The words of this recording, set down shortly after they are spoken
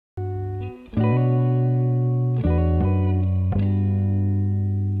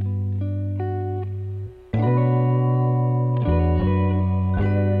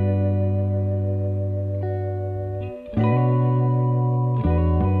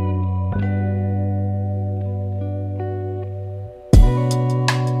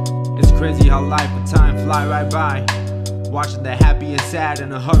Crazy how life and time fly right by, watching the happy and sad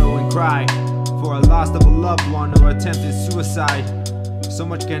in a huddle and cry for a loss of a loved one or attempted suicide. So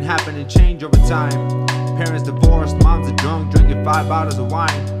much can happen and change over time. Parents divorced, mom's a drunk, drinking 5 bottles of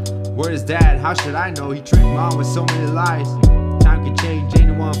wine. Where is dad? How should I know? He tricked mom with so many lies. Time can change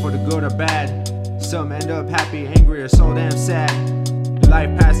anyone for the good or bad. Some end up happy, angry, or so damn sad. Your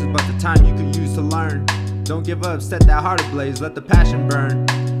life passes, but the time you could use to learn. Don't give up, set that heart ablaze, let the passion burn.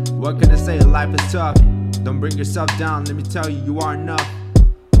 What can I say? Life is tough. Don't bring yourself down, let me tell you, you are enough.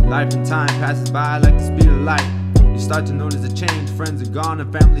 Life and time passes by like the speed of light. You start to notice a change, friends are gone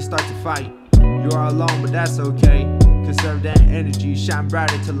and family start to fight. You are alone, but that's okay. Conserve that energy, shine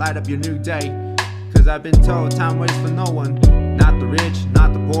brighter to light up your new day. Cause I've been told time waits for no one. Not the rich,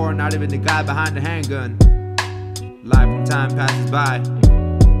 not the poor, not even the guy behind the handgun. Life and time passes by.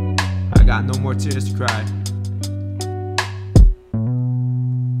 I got no more tears to cry.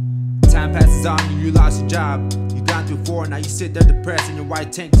 Time passes on and you lost your job. You gone through 4, now you sit there depressed in your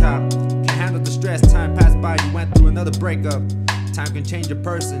white tank top. Can't handle the stress, time passed by, you went through another breakup. Time can change a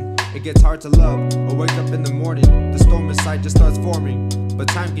person, it gets hard to love. Or wake up in the morning, the storm inside just starts forming. But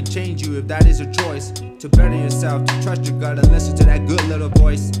time can change you if that is your choice. To better yourself, to trust your gut and listen to that good little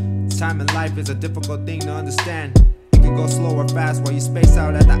voice. Time in life is a difficult thing to understand. It can go slow or fast while you space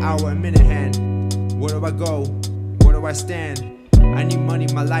out at the hour and minute hand. Where do I go? Where do I stand? I need money,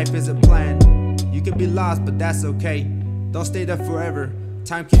 my life isn't planned. You can be lost, but that's okay. Don't stay there forever.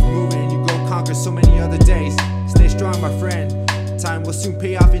 Time keeps moving and you go conquer so many other days. Stay strong, my friend. Time will soon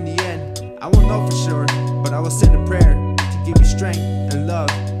pay off in the end. I won't know for sure, but I will send a prayer to give you strength and love,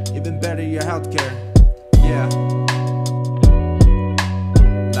 even better your healthcare. Yeah.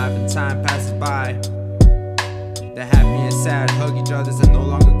 Life and time passes by. The happy and sad hug each other and no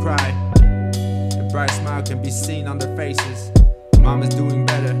longer cry. A bright smile can be seen on their faces. Mom is doing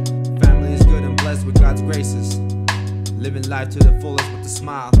better, family is good and blessed with God's graces. Living life to the fullest with a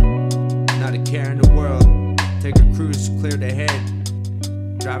smile, not a care in the world. Take a cruise, clear the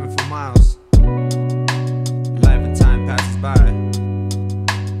head, driving for miles.